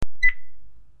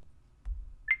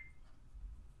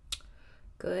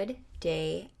Good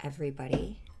day,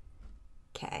 everybody.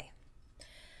 Okay.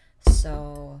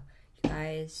 So, you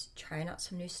guys, trying out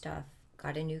some new stuff.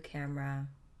 Got a new camera.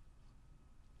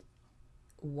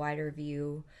 Wider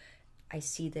view. I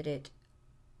see that it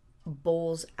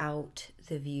bowls out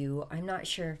the view. I'm not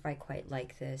sure if I quite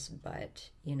like this, but,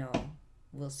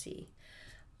 we'll see.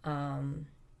 I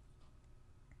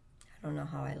don't know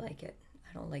how I like it.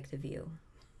 I don't like the view.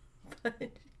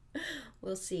 But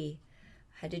we'll see.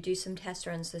 I had to do some test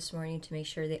runs this morning to make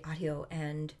sure the audio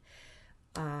and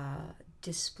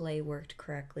display worked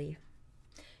correctly.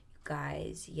 You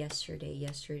guys, yesterday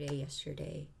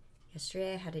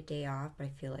I had a day off, but I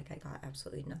feel like I got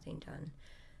absolutely nothing done.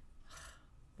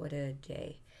 What a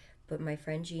day. But my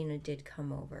friend Gina did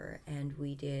come over, and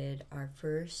we did our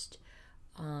first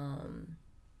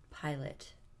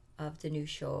pilot of the new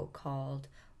show called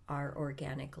Our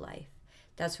Organic Life.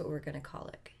 That's what we're going to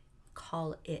call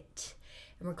it.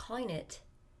 And we're calling it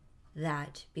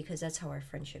that because that's how our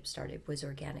friendship started, was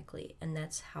organically. And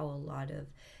that's how a lot of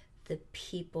the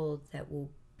people that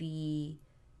will be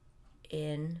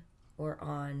in or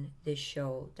on this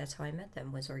show, that's how I met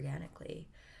them, was organically.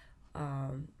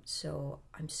 So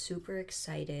I'm super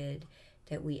excited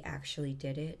that we actually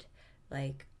did it.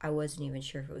 Like, I wasn't even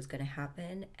sure if it was going to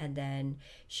happen. And then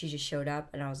she just showed up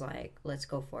and I was like, let's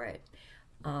go for it.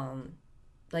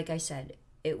 Like I said,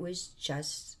 it was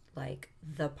just like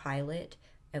the pilot,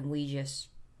 and we just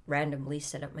randomly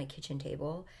set up my kitchen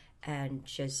table and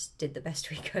just did the best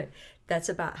we could. That's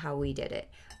about how we did it.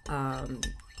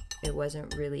 It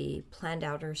wasn't really planned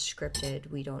out or scripted.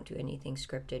 We don't do anything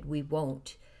scripted. We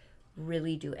won't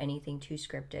really do anything too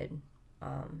scripted,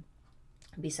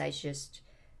 besides just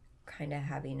kind of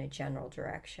having a general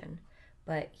direction.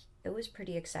 But it was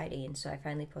pretty exciting, so I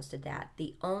finally posted that.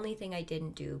 The only thing I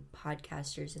didn't do,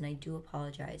 podcasters, and I do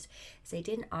apologize, is I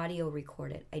didn't audio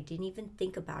record it. I didn't even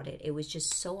think about it. It was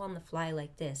just so on the fly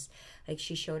like this. Like,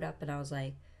 she showed up and I was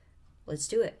like, let's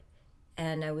do it.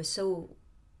 And I was so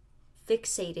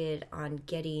fixated on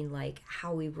getting like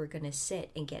how we were going to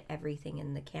sit and get everything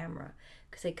in the camera,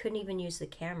 because I couldn't even use the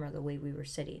camera the way we were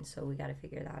sitting, so we got to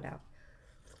figure that out.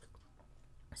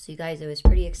 So you guys, it was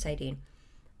pretty exciting.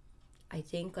 I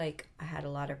think like I had a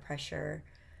lot of pressure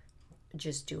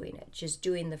just doing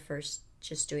the first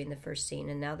scene.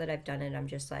 And now that I've done it, I'm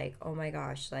just like, oh my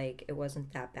gosh, like it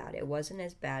wasn't that bad. It wasn't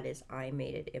as bad as I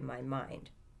made it in my mind.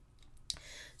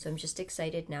 So I'm just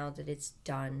excited now that it's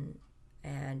done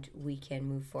and we can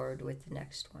move forward with the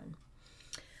next one.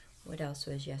 What else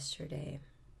was yesterday?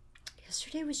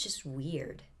 Yesterday was just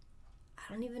weird.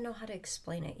 I don't even know how to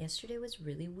explain it. Yesterday was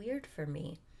really weird for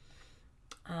me.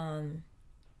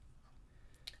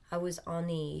 I was on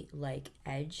the like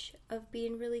edge of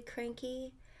being really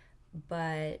cranky,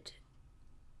 but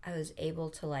I was able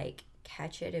to like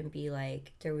catch it and be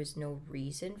like, there was no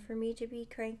reason for me to be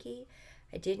cranky.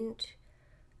 I didn't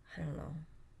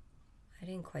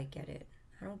quite get it.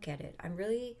 I don't get it. I'm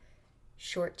really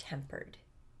short-tempered.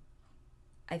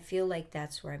 I feel like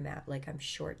that's where I'm at. Like, I'm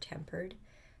short-tempered,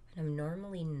 and I'm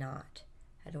normally not.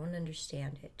 I don't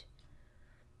understand it.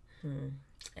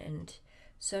 And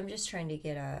so I'm just trying to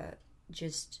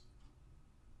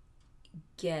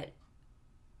get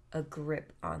a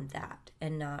grip on that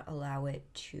and not allow it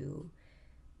to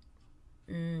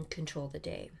control the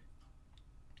day.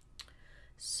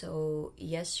 So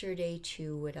yesterday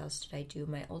too, what else did I do?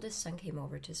 My oldest son came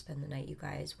over to spend the night, you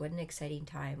guys. What an exciting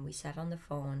time. We sat on the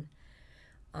phone.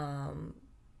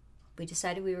 We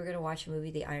decided we were going to watch a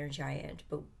movie, The Iron Giant,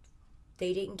 but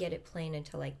they didn't get it playing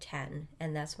until like 10,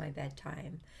 and that's my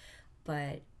bedtime.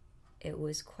 But it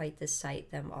was quite the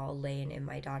sight, them all laying in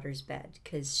my daughter's bed,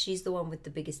 because she's the one with the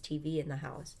biggest TV in the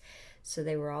house. So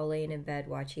they were all laying in bed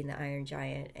watching The Iron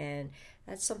Giant, and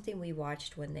that's something we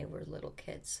watched when they were little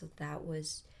kids. So that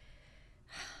was,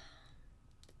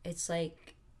 it's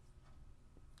like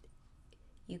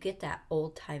you get that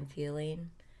old time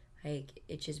feeling. Like,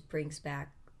 it just brings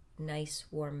back nice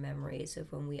warm memories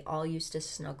of when we all used to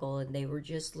snuggle and they were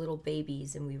just little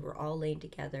babies and we were all laying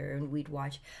together, and we'd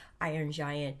watch Iron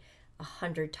Giant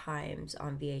 100 times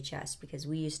on VHS because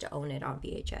we used to own it on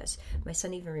VHS. My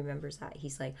son even remembers that.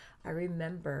 He's like, I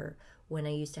remember when I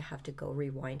used to have to go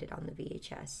rewind it on the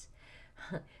VHS.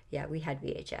 Yeah, we had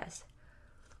VHS.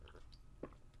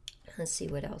 Let's see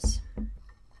what else.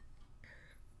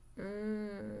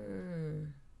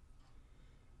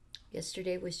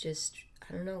 Yesterday was just,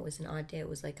 I don't know, it was an odd day. It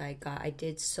was like I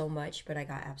did so much, but I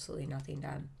got absolutely nothing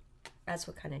done. That's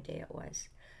what kind of day it was.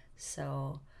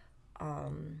 So,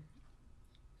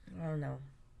 I don't know.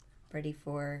 I'm ready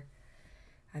for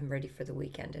the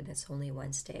weekend, and it's only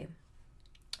Wednesday.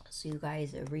 So you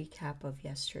guys, a recap of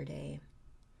yesterday.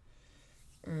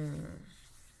 I'm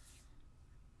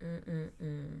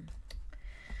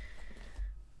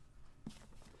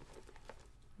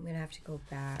gonna have to go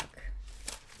back.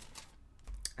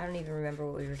 I don't even remember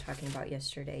what we were talking about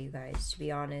yesterday, you guys. To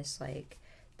be honest, like,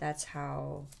 that's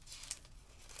how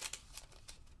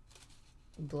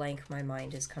blank my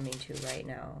mind is coming to right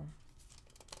now.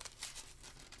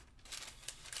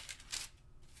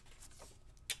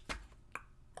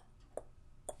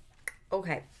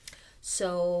 Okay,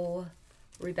 so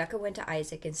Rebecca went to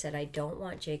Isaac and said, I don't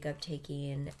want Jacob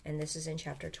taking, and this is in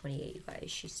chapter 28, you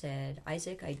guys. She said,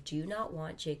 Isaac, I do not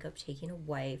want Jacob taking a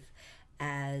wife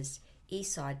as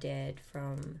Esau did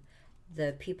from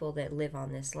the people that live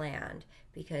on this land,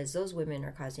 because those women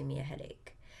are causing me a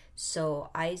headache. So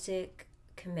Isaac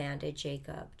commanded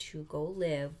Jacob to go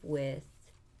live with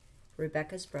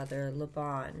Rebecca's brother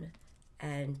Laban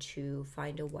and to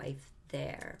find a wife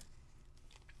there.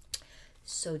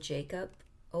 So Jacob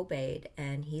obeyed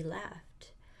and he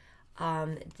left.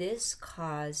 This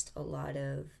caused a lot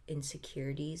of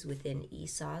insecurities within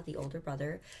Esau, the older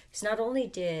brother, because not only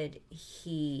did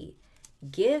he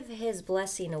give his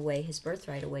blessing away, his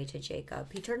birthright away to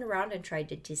Jacob, he turned around and tried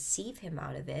to deceive him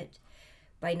out of it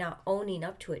by not owning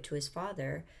up to it to his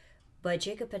father, but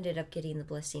Jacob ended up getting the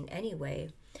blessing anyway.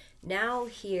 Now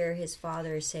here his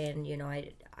father is saying, you know,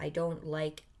 I don't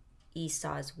like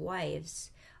Esau's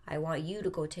wives. I want you to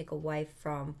go take a wife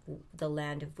from the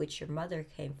land of which your mother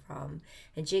came from.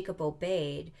 And Jacob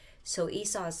obeyed. So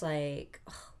Esau's like,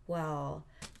 oh, well,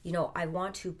 you know, I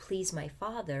want to please my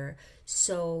father.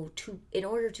 So in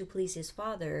order to please his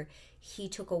father, he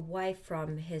took a wife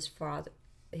from his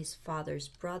father's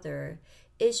brother,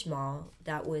 Ishmael,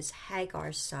 that was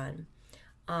Hagar's son,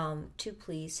 to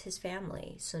please his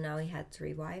family. So now he had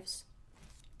 3 wives.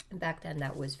 Back then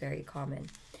that was very common.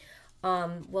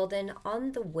 Well, then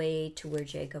on the way to where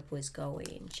Jacob was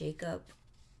going, Jacob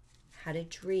had a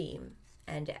dream,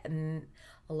 and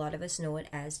a lot of us know it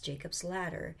as Jacob's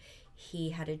ladder.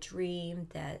 He had a dream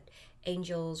that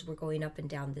angels were going up and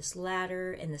down this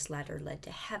ladder, and this ladder led to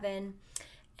heaven,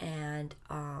 and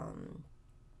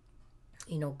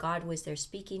you know, God was there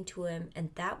speaking to him, and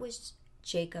that was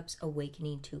Jacob's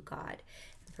awakening to God.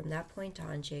 And from that point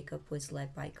on, Jacob was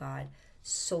led by God,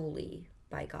 solely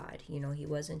by God. You know, he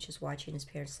wasn't just watching his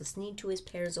parents, listening to his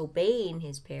parents, obeying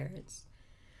his parents.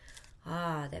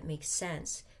 That makes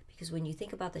sense. Because when you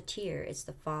think about the tier, it's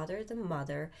the father, the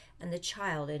mother, and the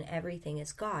child, and everything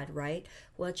is God, right?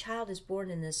 Well, a child is born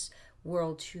in this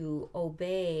world to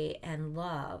obey and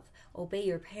love. Obey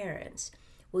your parents.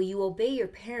 Well, you obey your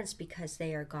parents because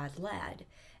they are God-led,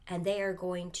 and they are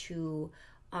going to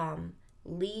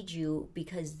lead you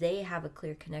because they have a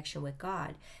clear connection with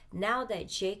God. Now that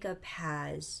Jacob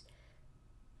has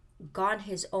gone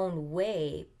his own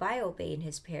way by obeying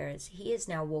his parents, he is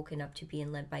now woken up to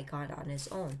being led by God on his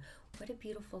own. What a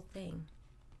beautiful thing.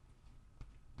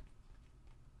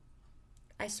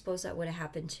 I suppose that would have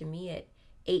happened to me at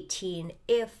 18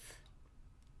 if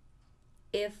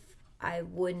I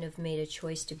wouldn't have made a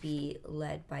choice to be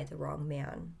led by the wrong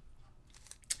man.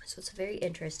 So it's a very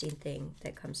interesting thing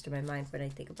that comes to my mind when I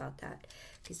think about that,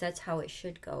 because that's how it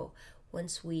should go.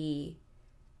 Once we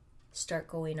start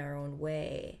going our own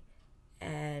way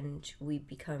and we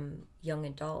become young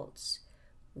adults,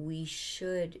 we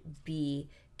should be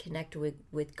connected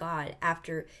with God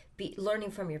after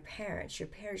learning from your parents. Your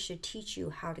parents should teach you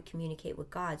how to communicate with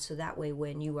God, so that way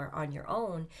when you are on your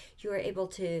own, you are able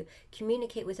to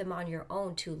communicate with him on your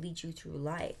own to lead you through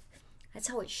life. That's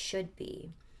how it should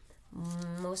be.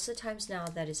 Most of the times now,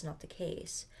 that is not the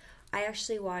case. I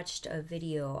actually watched a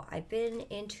video. I've been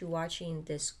into watching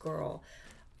this girl,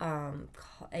 and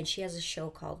she has a show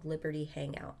called Liberty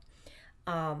Hangout.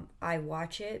 I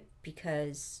watch it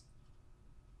because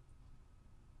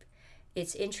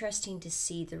it's interesting to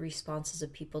see the responses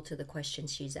of people to the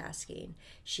questions she's asking.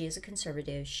 She is a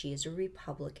conservative. She is a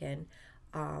Republican.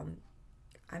 I'm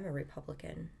a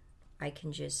Republican.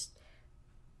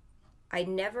 I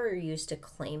never used to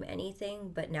claim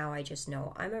anything, but now I just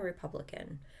know I'm a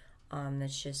Republican.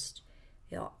 That's just,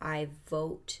 you know, I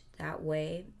vote that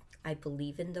way. I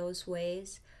believe in those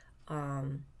ways.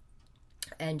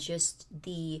 And just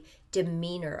the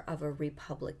demeanor of a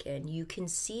Republican. You can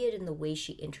see it in the way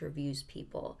she interviews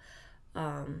people.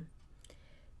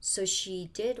 So she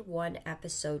did one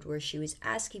episode where she was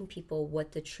asking people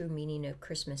what the true meaning of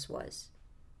Christmas was.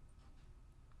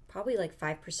 Probably like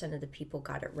 5% of the people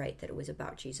got it right, that it was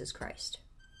about Jesus Christ.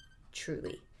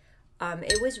 Truly.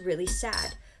 It was really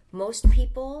sad. Most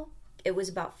people, it was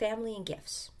about family and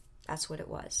gifts. That's what it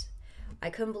was. I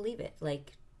couldn't believe it.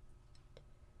 Like,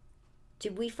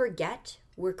 did we forget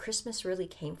where Christmas really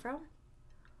came from?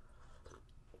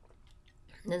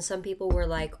 And then some people were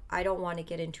like, I don't want to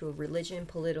get into a religion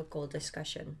political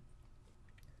discussion.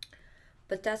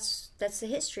 But that's the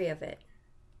history of it.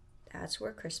 That's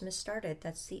where Christmas started.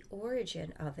 That's the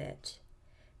origin of it.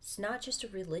 It's not just a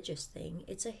religious thing,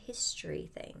 it's a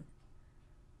history thing.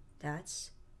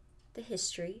 That's the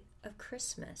history of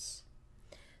Christmas.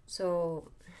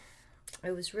 So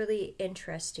it was really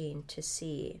interesting to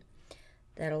see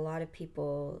that a lot of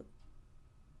people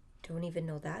don't even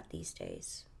know that these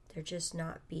days. They're just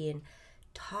not being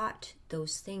taught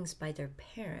those things by their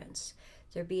parents.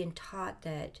 They're being taught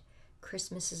that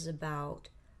Christmas is about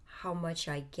how much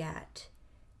I get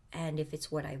and if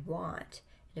it's what I want.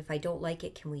 And if I don't like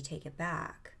it, can we take it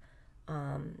back?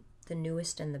 The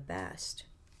newest and the best,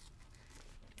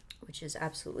 which is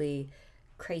absolutely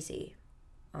crazy.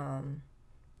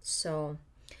 So,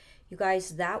 you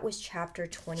guys, that was chapter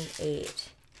 28.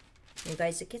 You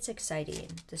guys, it gets exciting.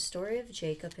 The story of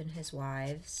Jacob and his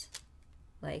wives.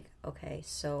 Like, okay,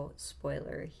 so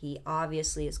spoiler, he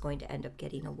obviously is going to end up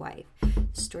getting a wife.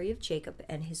 The story of Jacob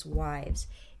and his wives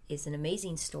is an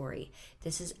amazing story.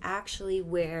 This is actually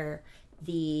where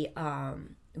the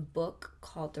book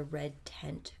called The Red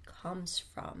Tent comes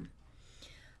from.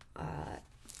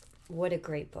 What a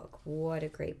great book. What a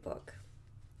great book.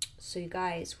 So you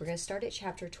guys, we're going to start at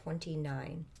chapter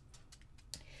 29.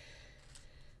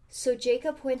 So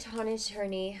Jacob went on his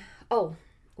journey. Oh,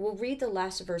 we'll read the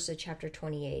last verse of chapter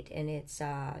 28, and it's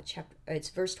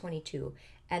verse 22.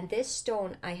 And this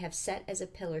stone I have set as a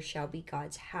pillar shall be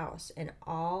God's house, and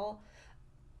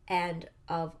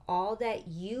of all that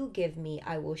you give me,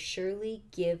 I will surely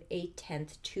give a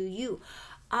tenth to you.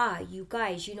 You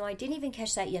guys, I didn't even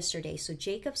catch that yesterday. So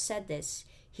Jacob said this.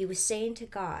 He was saying to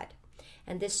God,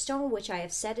 and this stone which I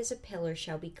have set as a pillar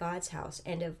shall be God's house,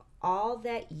 and of all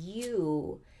that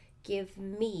you give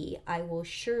me, I will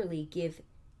surely give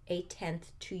a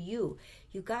tenth to you.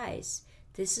 You guys,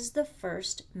 this is the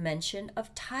first mention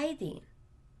of tithing.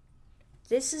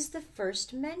 This is the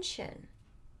first mention.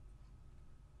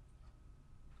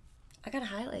 I gotta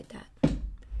highlight that.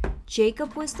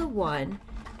 Jacob was the one,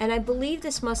 and I believe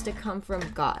this must have come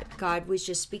from God. God was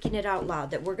just speaking it out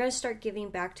loud, that we're going to start giving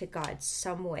back to God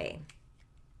some way.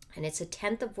 And it's a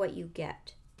tenth of what you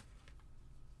get.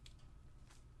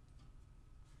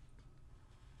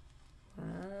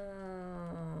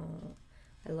 Wow.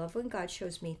 I love when God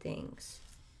shows me things.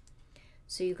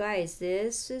 So you guys,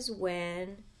 this is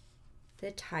when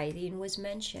the tithing was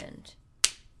mentioned.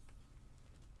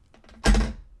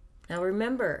 Now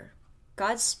remember,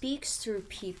 God speaks through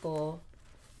people.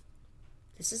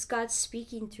 This is God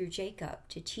speaking through Jacob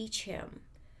to teach him.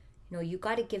 You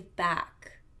got to give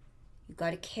back. You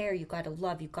got to care. You got to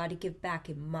love. You got to give back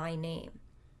in my name.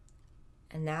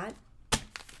 And that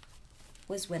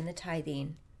was when the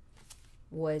tithing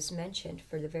was mentioned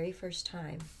for the very first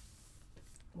time.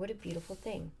 What a beautiful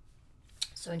thing.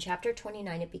 So in chapter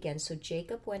 29 it begins, so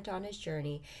Jacob went on his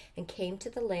journey and came to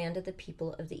the land of the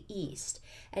people of the east.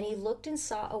 And he looked and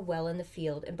saw a well in the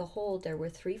field, and behold, there were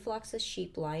 3 flocks of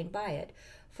sheep lying by it.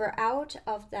 For out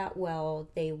of that well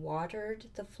they watered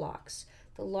the flocks.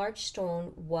 The large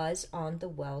stone was on the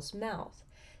well's mouth.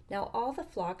 Now all the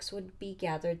flocks would be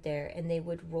gathered there, and they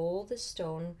would roll the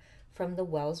stone from the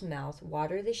well's mouth,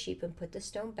 water the sheep, and put the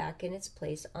stone back in its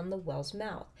place on the well's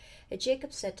mouth. And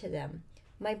Jacob said to them,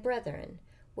 My brethren,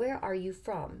 where are you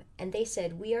from? And they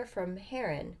said, We are from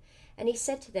Haran. And he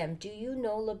said to them, Do you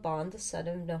know Laban the son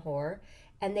of Nahor?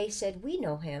 And they said, We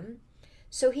know him.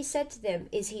 So he said to them,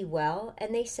 Is he well?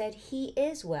 And they said, He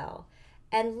is well.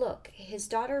 And look, his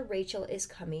daughter Rachel is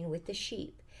coming with the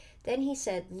sheep. Then he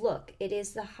said, Look, it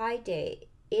is the high day.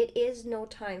 It is no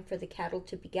time for the cattle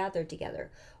to be gathered together.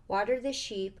 Water the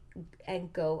sheep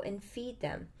and go and feed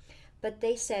them. But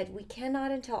they said, We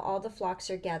cannot until all the flocks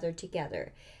are gathered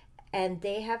together, and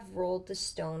they have rolled the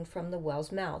stone from the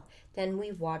well's mouth. Then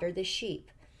we water the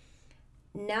sheep.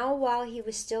 Now while he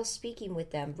was still speaking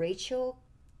with them, Rachel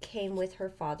came with her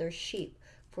father's sheep,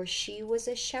 for she was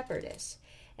a shepherdess.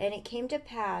 And it came to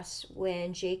pass,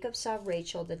 when Jacob saw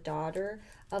Rachel, the daughter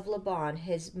of Laban,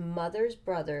 his mother's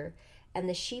brother, and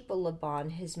the sheep of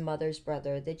Laban, his mother's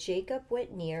brother, that Jacob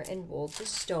went near and rolled the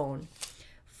stone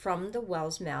from the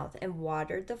well's mouth and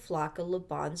watered the flock of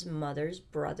Laban's mother's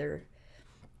brother.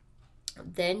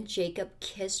 Then Jacob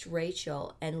kissed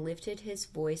Rachel and lifted his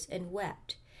voice and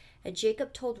wept. And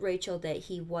Jacob told Rachel that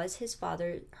he was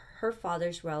her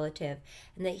father's relative,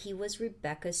 and that he was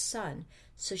Rebekah's son.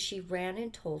 So she ran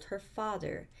and told her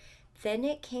father. Then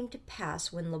it came to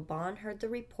pass, when Laban heard the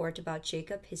report about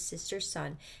Jacob his sister's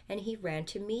son, and he ran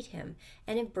to meet him,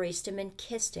 and embraced him and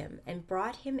kissed him, and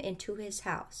brought him into his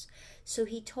house. So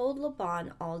he told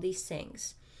Laban all these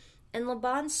things. And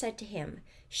Laban said to him,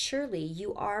 "Surely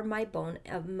you are my bone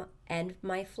and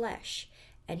my flesh."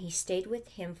 And he stayed with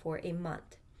him for a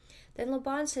month. Then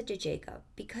Laban said to Jacob,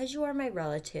 "Because you are my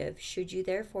relative, should you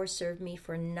therefore serve me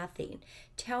for nothing?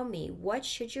 Tell me, what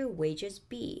should your wages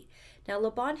be?" Now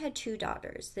Laban had 2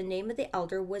 daughters. The name of the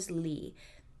elder was Leah,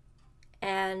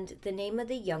 and the name of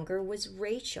the younger was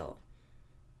Rachel.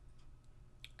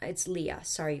 It's Leah,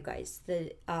 sorry you guys.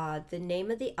 The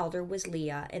name of the elder was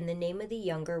Leah, and the name of the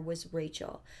younger was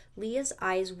Rachel. Leah's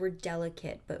eyes were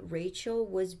delicate, but Rachel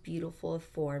was beautiful of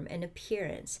form and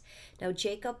appearance. Now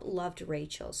Jacob loved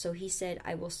Rachel, so he said,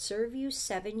 "I will serve you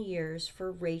 7 years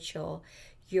for Rachel,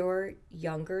 your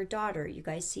younger daughter." You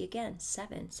guys see again,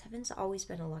 7. 7's always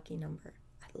been a lucky number.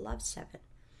 I love 7.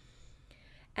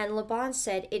 And Laban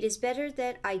said, "It is better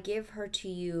that I give her to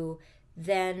you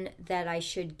than that I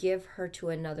should give her to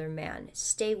another man.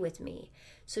 Stay with me."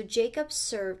 So Jacob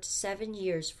served 7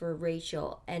 years for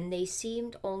Rachel, and they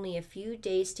seemed only a few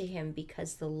days to him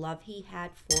because the love he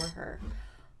had for her.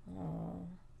 Oh,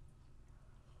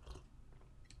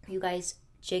 you guys,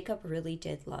 Jacob really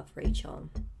did love Rachel.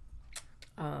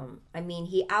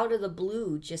 He out of the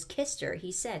blue just kissed her.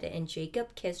 He said, "And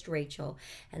Jacob kissed Rachel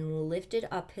and lifted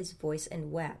up his voice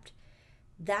and wept."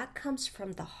 That comes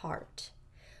from the heart.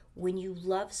 When you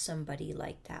love somebody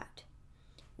like that,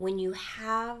 when you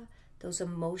have those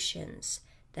emotions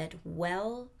that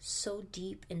well so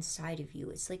deep inside of you,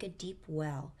 it's like a deep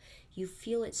well. You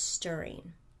feel it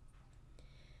stirring.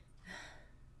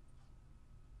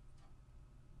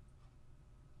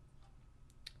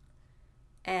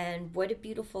 And what a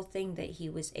beautiful thing that he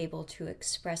was able to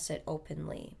express it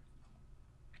openly,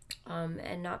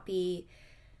 and not be,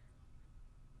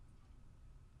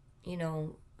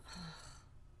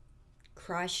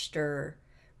 crushed or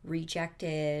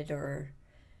rejected or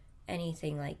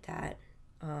anything like that.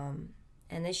 And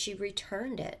that she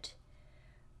returned it.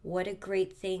 What a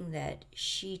great thing that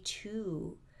she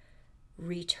too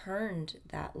returned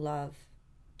that love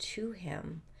to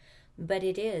him. But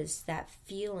it is that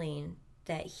feeling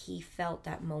that he felt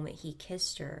that moment he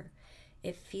kissed her.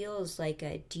 It feels like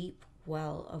a deep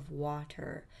well of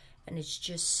water, and it's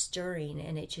just stirring,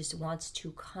 and it just wants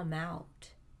to come out.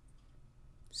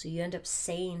 So you end up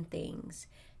saying things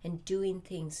and doing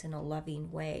things in a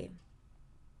loving way.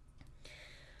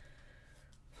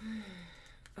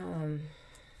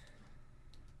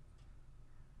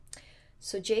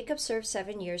 So Jacob served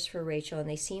 7 years for Rachel, and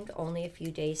they seemed only a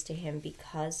few days to him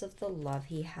because of the love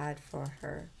he had for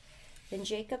her. Then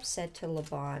Jacob said to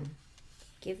Laban,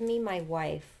 "Give me my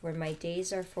wife, where my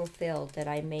days are fulfilled, that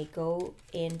I may go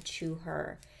in to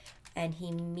her." And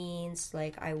he means,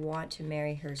 like, I want to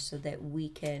marry her so that we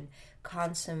can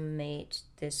consummate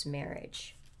this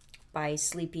marriage by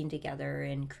sleeping together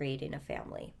and creating a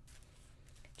family.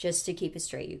 Just to keep it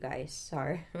straight, you guys.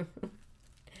 Sorry.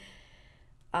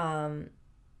 And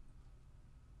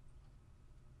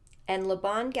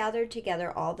Laban gathered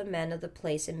together all the men of the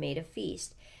place and made a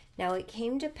feast. Now it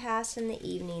came to pass in the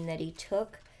evening that he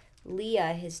took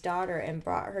Leah his daughter and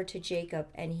brought her to Jacob,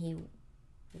 and he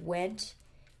went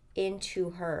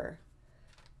into her.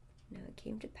 Now it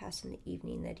came to pass in the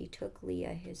evening that he took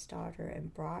Leah his daughter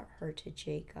and brought her to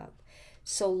Jacob.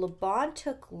 So Laban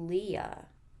took Leah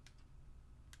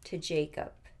to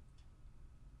Jacob.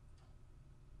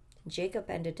 Jacob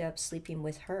ended up sleeping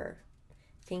with her,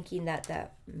 thinking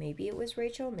that maybe it was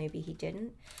Rachel, maybe he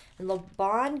didn't. And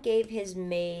Laban gave his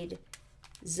maid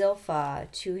Zilpah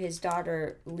to his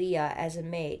daughter Leah as a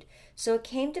maid. So it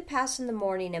came to pass in the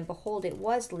morning, and behold, it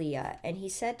was Leah. And he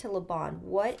said to Laban,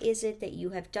 "What is it that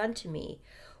you have done to me?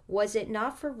 Was it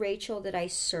not for Rachel that I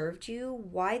served you?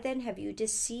 Why then have you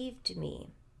deceived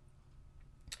me?"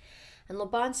 And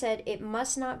Laban said, "It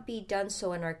must not be done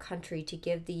so in our country, to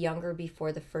give the younger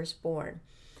before the firstborn."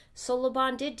 So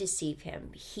Laban did deceive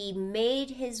him. He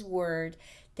made his word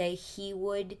that he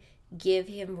would give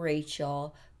him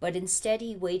Rachel, but instead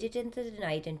he waited into the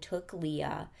night and took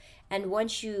Leah. And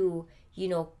once you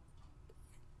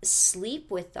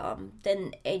sleep with them,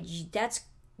 then that's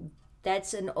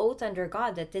an oath under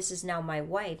God that this is now my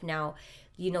wife. Now,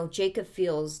 Jacob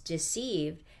feels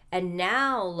deceived. And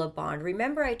now Laban,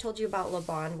 remember I told you about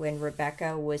Laban when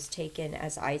Rebekah was taken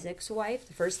as Isaac's wife?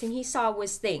 The first thing he saw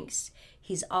was things.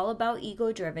 He's all about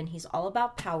ego-driven. He's all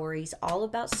about power. He's all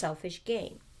about selfish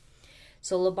gain.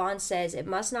 So Laban says, "It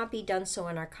must not be done so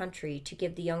in our country, to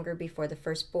give the younger before the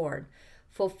firstborn.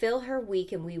 Fulfill her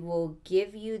week, and we will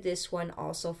give you this one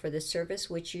also for the service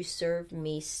which you served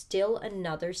me still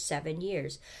another 7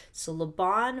 years." So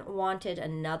Laban wanted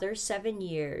another 7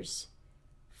 years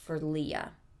for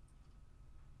Leah.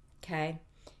 Okay?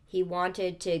 He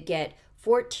wanted to get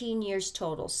 14 years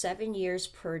total, 7 years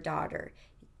per daughter.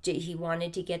 He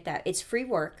wanted to get that. It's free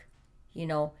work. You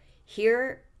know,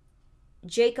 here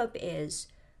Jacob is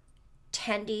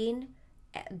tending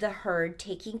the herd,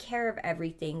 taking care of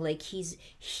everything. Like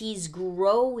he's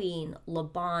growing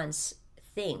Laban's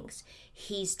things.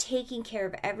 He's taking care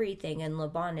of everything, and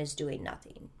Laban is doing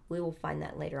nothing. We will find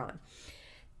that later on.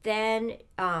 Then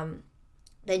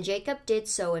Jacob did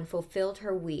so and fulfilled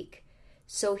her week.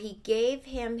 So he gave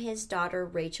him his daughter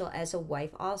Rachel as a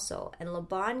wife also. And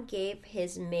Laban gave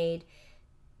his maid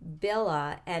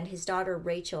Bilhah and his daughter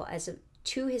Rachel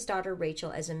to his daughter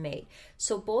Rachel as a maid.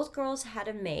 So both girls had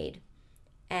a maid,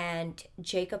 and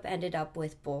Jacob ended up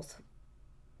with both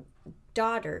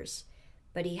daughters,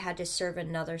 but he had to serve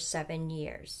another 7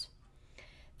 years.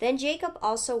 Then Jacob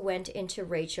also went into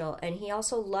Rachel, and he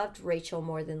also loved Rachel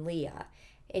more than Leah.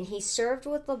 And he served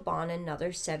with Laban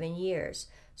another 7 years.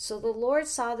 So the Lord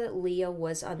saw that Leah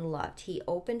was unloved. He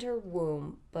opened her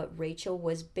womb, but Rachel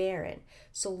was barren.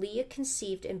 So Leah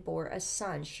conceived and bore a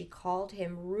son. She called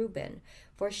him Reuben,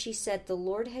 for she said, "The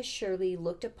Lord has surely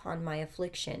looked upon my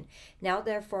affliction. Now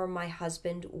therefore my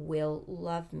husband will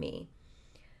love me."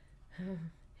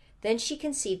 Then she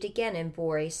conceived again and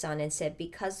bore a son, and said,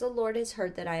 "Because the Lord has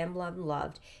heard that I am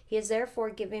loved, he has therefore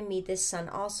given me this son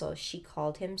also." She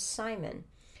called him Simon.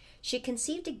 She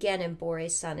conceived again and bore a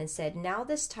son, and said, "Now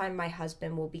this time my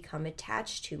husband will become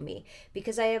attached to me,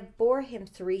 because I have bore him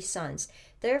 3 sons.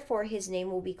 Therefore his name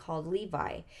will be called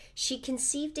Levi." She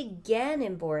conceived again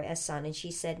and bore a son, and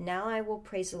she said, "Now I will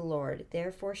praise the Lord."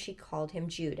 Therefore she called him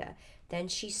Judah. Then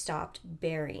she stopped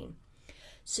bearing.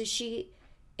 So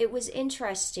it was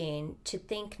interesting to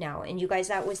think now, and you guys,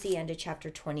 that was the end of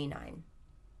chapter 29.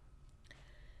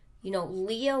 You know,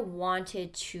 Leah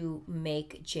wanted to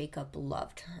make Jacob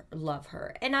love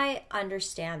her. And I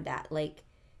understand that. Like,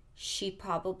 she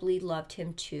probably loved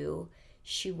him too.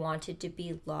 She wanted to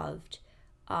be loved.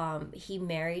 He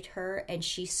married her, and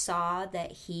she saw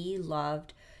that he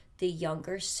loved the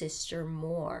younger sister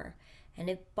more. And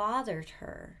it bothered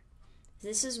her.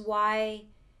 This is why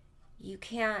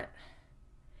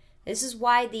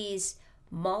these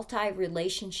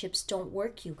multi-relationships don't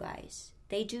work, you guys.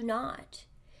 They do not.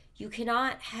 You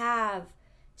cannot have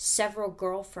several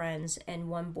girlfriends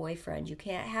and one boyfriend. You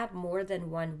can't have more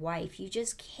than one wife. You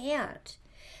just can't.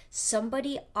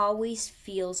 Somebody always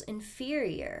feels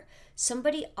inferior.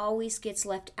 Somebody always gets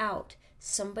left out.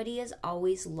 Somebody is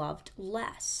always loved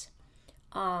less.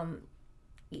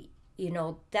 You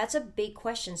know, that's a big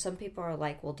question. Some people are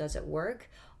like, well, does it work?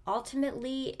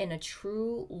 Ultimately, in a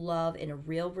true love, in a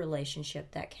real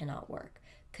relationship, that cannot work.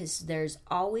 Because there's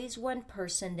always one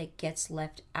person that gets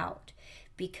left out,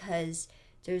 because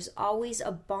there's always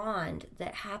a bond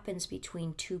that happens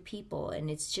between 2 people,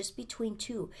 and it's just between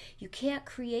 2. You can't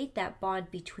create that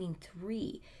bond between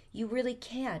 3. You really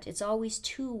can't. It's always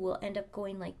 2 will end up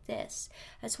going like this.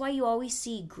 That's why you always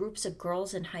see groups of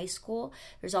girls in high school.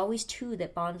 There's always 2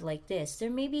 that bond like this. There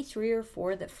may be 3 or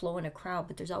 4 that flow in a crowd,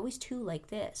 but there's always 2 like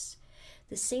this.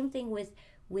 The same thing with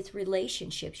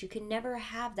relationships. You can never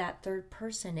have that third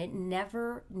person. It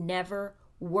never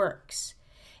works.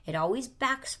 It always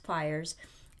backfires,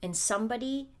 and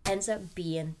somebody ends up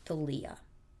being the Leah.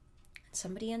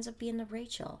 Somebody ends up being the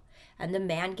Rachel. And the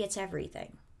man gets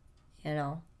everything, you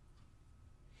know.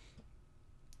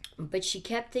 But she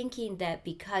kept thinking that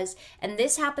because, and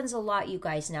this happens a lot, you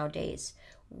guys, nowadays.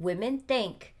 Women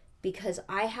think because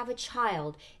I have a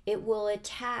child, it will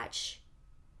attach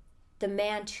the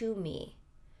man to me.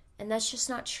 And that's just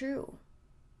not true.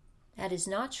 That is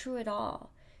not true at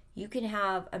all. You can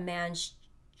have a man's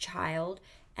child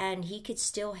and he could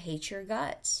still hate your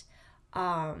guts.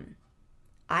 I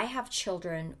have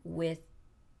children with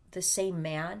the same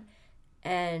man,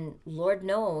 and Lord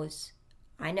knows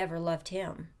I never loved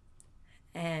him.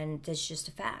 And that's just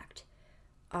a fact.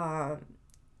 I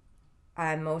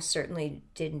most certainly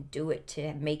didn't do it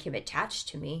to make him attached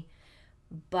to me.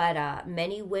 But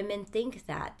many women think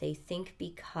that. They think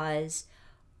because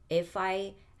if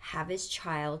I have his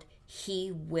child,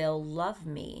 he will love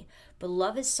me. But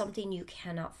love is something you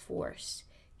cannot force.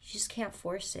 You just can't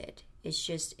force it.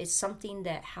 It's something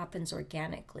that happens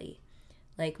organically.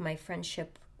 Like my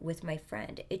friendship with my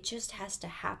friend. It just has to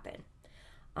happen.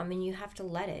 And you have to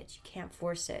let it. You can't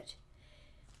force it.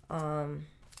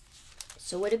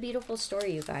 So what a beautiful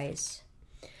story, you guys.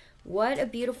 What a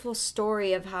beautiful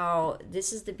story of how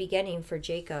this is the beginning for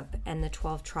Jacob and the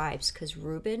 12 tribes, because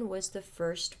Reuben was the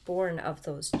firstborn of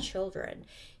those children.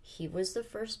 He was the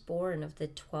firstborn of the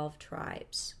 12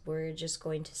 tribes. We're just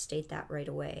going to state that right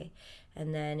away.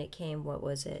 And then it came, what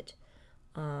was it?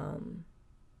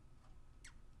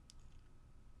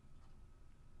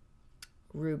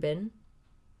 Reuben,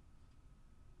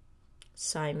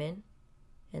 Simon,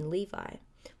 and Levi.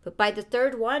 But by the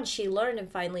third one, she learned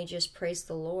and finally just praised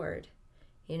the Lord.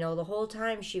 You know, the whole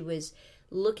time she was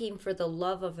looking for the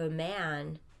love of a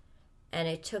man, and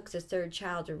it took the third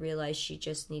child to realize she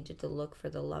just needed to look for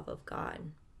the love of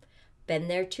God. Been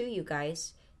there too, you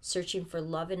guys, searching for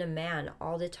love in a man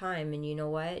all the time, and you know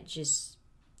what? Just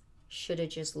should have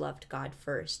just loved God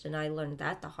first. And I learned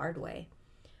that the hard way.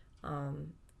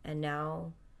 And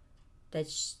now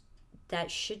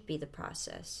that should be the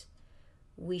process.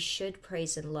 We should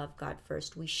praise and love God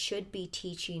first. We should be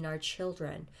teaching our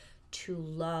children to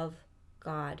love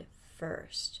God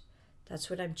first. That's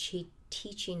what I'm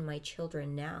teaching my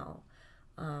children now.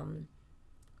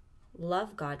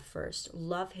 Love God first.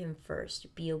 Love Him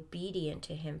first. Be obedient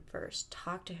to Him first.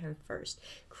 Talk to Him first.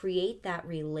 Create that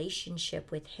relationship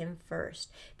with Him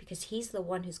first, because He's the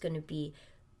one who's going to be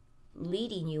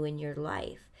leading you in your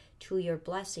life to your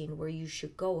blessing, where you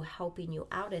should go, helping you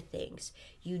out of things.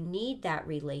 You need that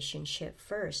relationship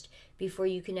first before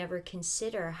you can ever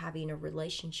consider having a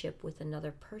relationship with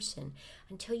another person.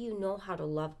 Until you know how to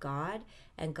love God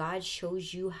and God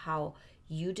shows you how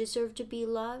you deserve to be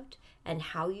loved and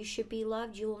how you should be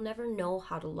loved, you will never know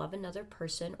how to love another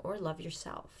person or love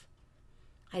yourself.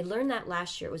 I learned that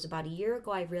last year. It was about a year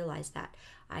ago I realized that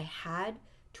I had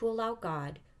to allow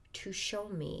God to show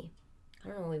me. I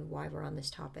don't know why we're on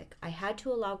this topic. I had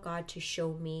to allow God to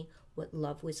show me what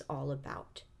love was all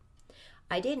about.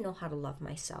 I didn't know how to love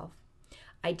myself.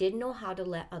 I didn't know how to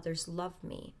let others love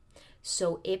me.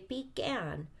 So it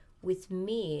began with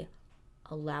me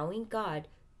allowing God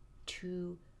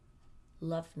to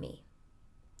love me,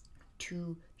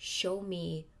 to show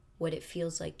me what it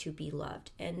feels like to be loved.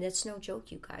 And that's no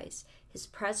joke, you guys. His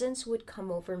presence would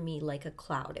come over me like a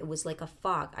cloud. It was like a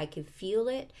fog. I could feel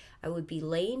it. I would be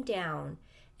laying down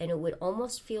and it would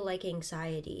almost feel like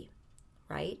anxiety,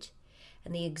 right?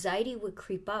 And the anxiety would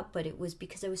creep up, but it was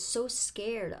because I was so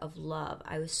scared of love.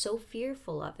 I was so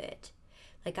fearful of it.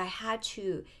 Like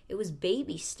it was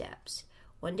baby steps.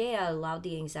 One day I allowed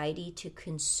the anxiety to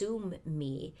consume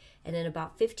me, and in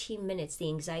about 15 minutes the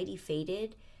anxiety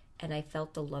faded and I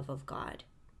felt the love of God.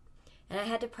 And I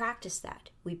had to practice that.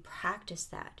 We practiced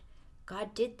that.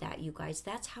 God did that, you guys.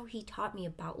 That's how He taught me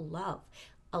about love,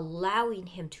 allowing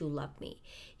Him to love me.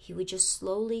 He would just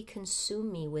slowly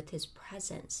consume me with His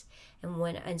presence.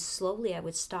 And slowly I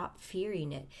would stop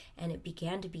fearing it, and it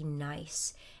began to be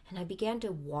nice. And I began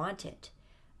to want it.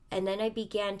 And then I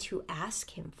began to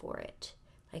ask Him for it.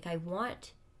 Like, I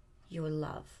want your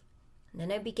love. And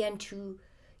then I began to,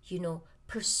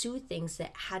 pursue things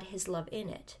that had His love in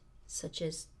it, such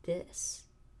as this,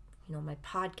 my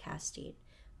podcasting,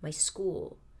 my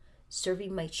school,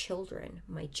 serving my children,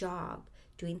 my job,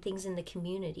 doing things in the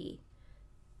community,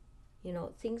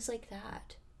 things like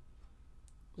that.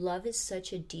 Love is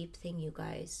such a deep thing, you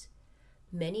guys.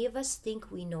 Many of us think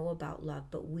we know about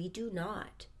love, but we do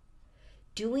not.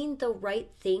 Doing the right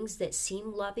things that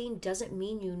seem loving doesn't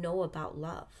mean you know about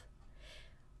love.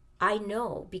 I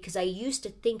know, because I used to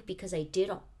think because I did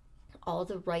all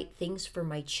the right things for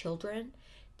my children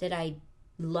that I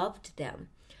loved them.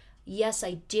 Yes,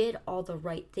 I did all the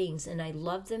right things and I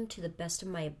loved them to the best of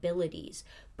my abilities,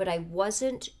 but I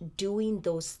wasn't doing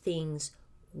those things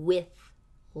with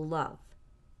love.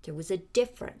 There was a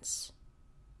difference.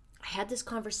 I had this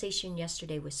conversation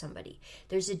yesterday with somebody.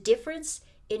 There's a difference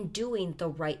in doing the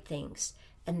right things,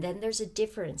 and then there's a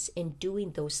difference in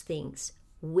doing those things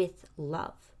with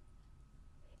love.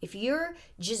 If you're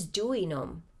just doing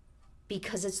them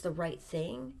because it's the right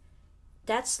thing,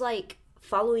 that's like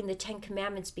following the 10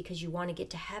 Commandments because you want to get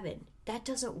to heaven. That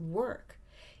doesn't work.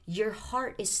 Your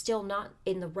heart is still not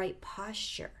in the right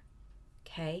posture,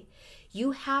 okay?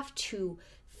 You have to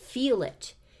feel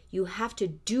it. You have to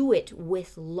do it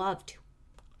with love.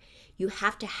 You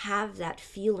have to have that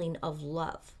feeling of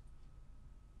love.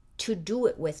 To do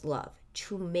it with love,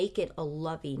 to make it a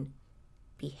loving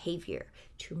behavior,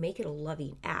 to make it a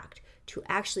loving act, to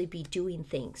actually be doing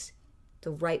things the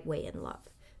right way in love.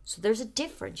 So there's a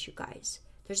difference, you guys.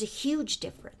 There's a huge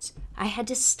difference. I had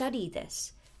to study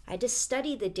this. I had to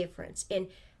study the difference in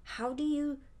how do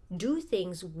you do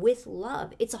things with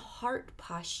love. It's a heart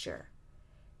posture.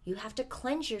 You have to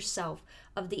cleanse yourself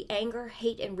of the anger,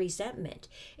 hate, and resentment.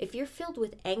 If you're filled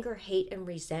with anger, hate, and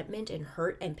resentment, and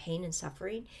hurt, and pain, and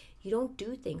suffering, you don't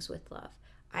do things with love.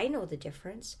 I know the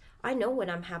difference. I know when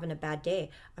I'm having a bad day.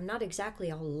 I'm not exactly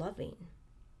all loving.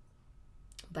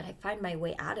 But I find my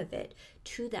way out of it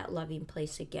to that loving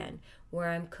place again, where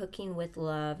I'm cooking with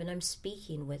love and I'm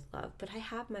speaking with love. But I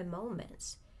have my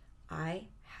moments. I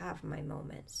have my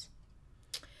moments.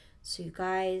 So, you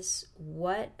guys,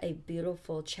 what a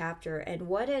beautiful chapter, and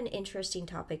what an interesting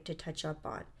topic to touch up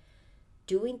on.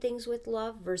 Doing things with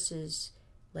love versus,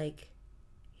 like,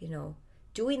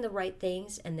 doing the right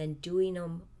things and then doing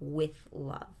them with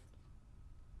love.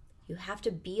 You have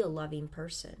to be a loving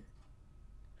person.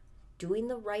 Doing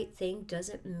the right thing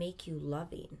doesn't make you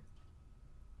loving.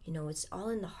 It's all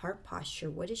in the heart posture.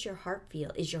 What does your heart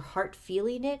feel? Is your heart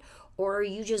feeling it, or are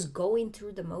you just going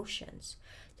through the motions?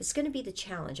 That's going to be the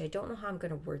challenge. I don't know how I'm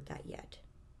going to word that yet.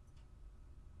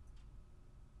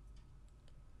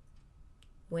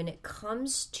 When it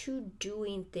comes to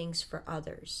doing things for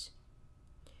others,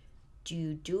 do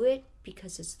you do it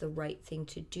because it's the right thing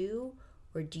to do,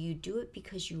 or do you do it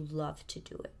because you love to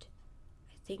do it?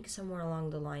 I think somewhere along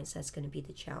the lines that's going to be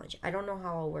the challenge. I don't know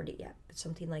how I'll word it yet, but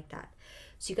something like that.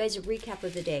 So you guys, a recap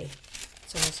of the day.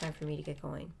 It's almost time for me to get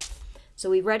going. So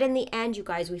we read in the end, you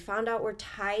guys, we found out where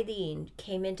tithing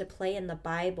came into play in the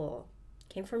Bible.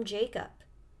 It came from Jacob.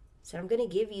 He said, I'm going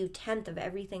to give you 10th of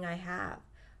everything I have.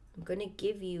 I'm going to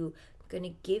give you,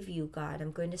 God.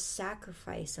 I'm going to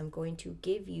sacrifice. I'm going to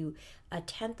give you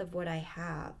 1/10 of what I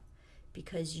have,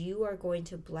 because you are going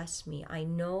to bless me. I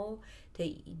know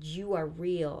that you are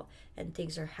real and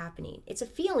things are happening. It's a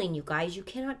feeling, you guys. You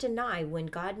cannot deny when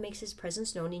God makes his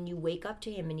presence known and you wake up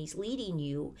to him and he's leading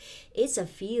you. It's a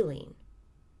feeling.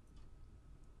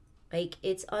 Like,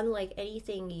 it's unlike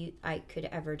anything I could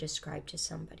ever describe to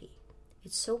somebody.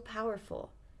 It's so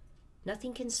powerful.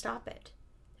 Nothing can stop it.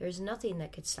 There's nothing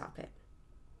that could stop it.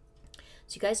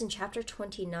 So you guys, in chapter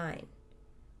 29,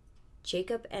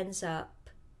 Jacob ends up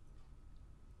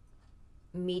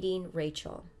meeting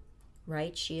Rachel,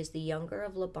 right? She is the younger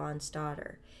of Laban's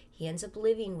daughter. He ends up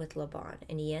living with Laban,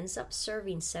 and he ends up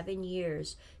serving 7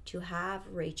 years to have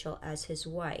Rachel as his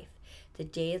wife. The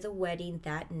day of the wedding,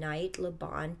 that night,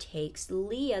 Laban takes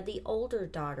Leah, the older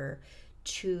daughter,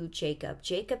 to Jacob.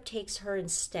 Jacob takes her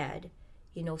instead,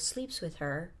 sleeps with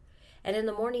her. And in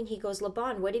the morning he goes,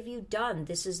 Laban, what have you done?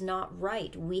 This is not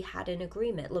right. We had an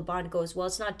agreement. Laban goes, well,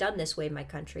 it's not done this way, my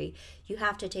country. You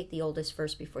have to take the oldest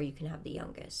first before you can have the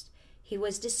youngest. He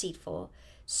was deceitful.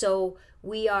 So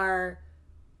we are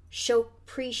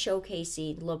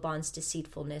pre-showcasing Laban's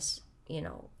deceitfulness,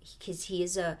 because he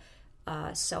is a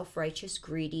self-righteous,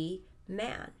 greedy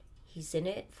man. He's in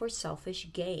it for selfish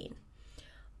gain.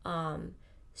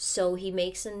 So he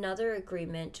makes another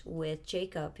agreement with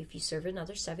Jacob. If you serve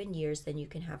another 7 years, then you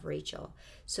can have Rachel.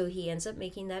 So he ends up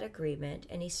making that agreement,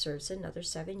 and he serves another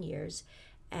 7 years,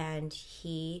 and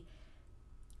he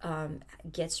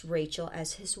gets Rachel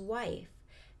as his wife.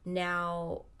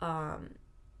 Now,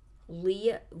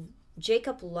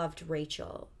 Jacob loved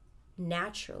Rachel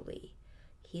naturally.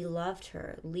 He loved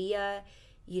her. Leah,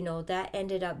 that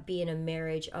ended up being a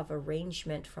marriage of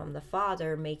arrangement from the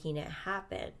father, making it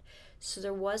happen. So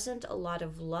there wasn't a lot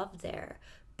of love there.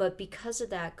 But because of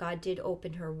that, God did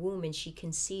open her womb, and she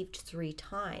conceived 3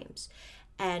 times.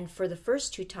 And for the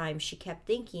first 2 times, she kept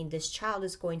thinking, this child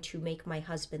is going to make my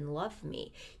husband love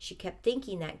me. She kept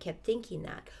thinking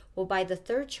that. Well, by the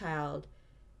 3rd child,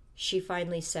 she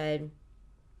finally said,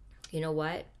 you know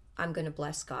what? I'm going to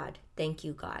bless God. Thank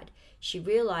you, God. She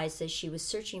realized that she was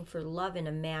searching for love in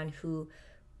a man who,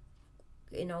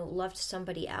 loved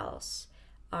somebody else.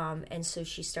 And so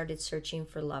she started searching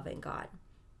for love in God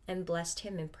and blessed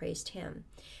him and praised him.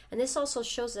 And this also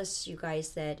shows us, you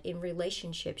guys, that in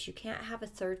relationships, you can't have a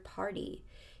third party.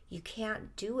 You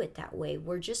can't do it that way.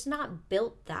 We're just not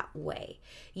built that way.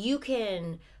 You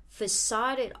can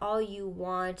facade it all you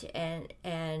want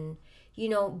and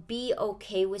be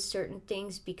okay with certain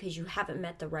things because you haven't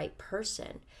met the right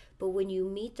person. But when you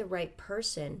meet the right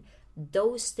person,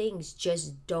 those things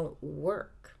just don't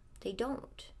work. They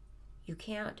don't. You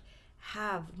can't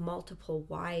have multiple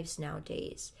wives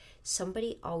nowadays.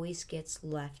 Somebody always gets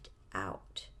left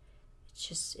out.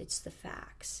 It's the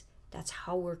facts. That's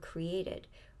how we're created.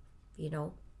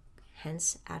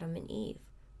 Hence Adam and Eve.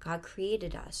 God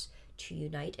created us to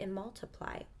unite and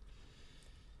multiply.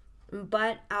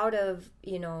 But out of,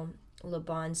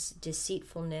 Laban's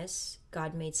deceitfulness,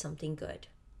 God made something good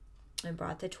and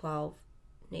brought the 12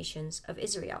 nations of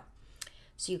Israel.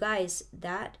 So you guys,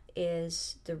 that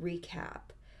is the recap.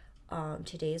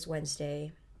 Today is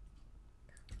Wednesday.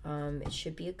 It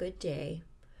should be a good day.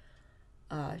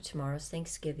 Tomorrow's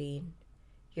Thanksgiving.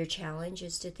 Your challenge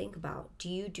is to think about, do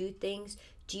you do things?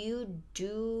 Do you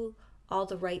do all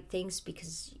the right things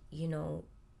because,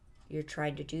 you're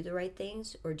trying to do the right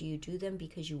things? Or do you do them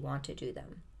because you want to do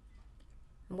them?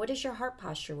 And what is your heart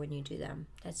posture when you do them?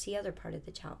 That's the other part of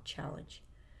the challenge.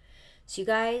 So you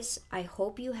guys, I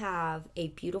hope you have a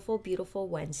beautiful, beautiful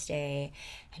Wednesday.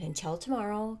 And until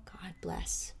tomorrow, God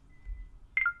bless.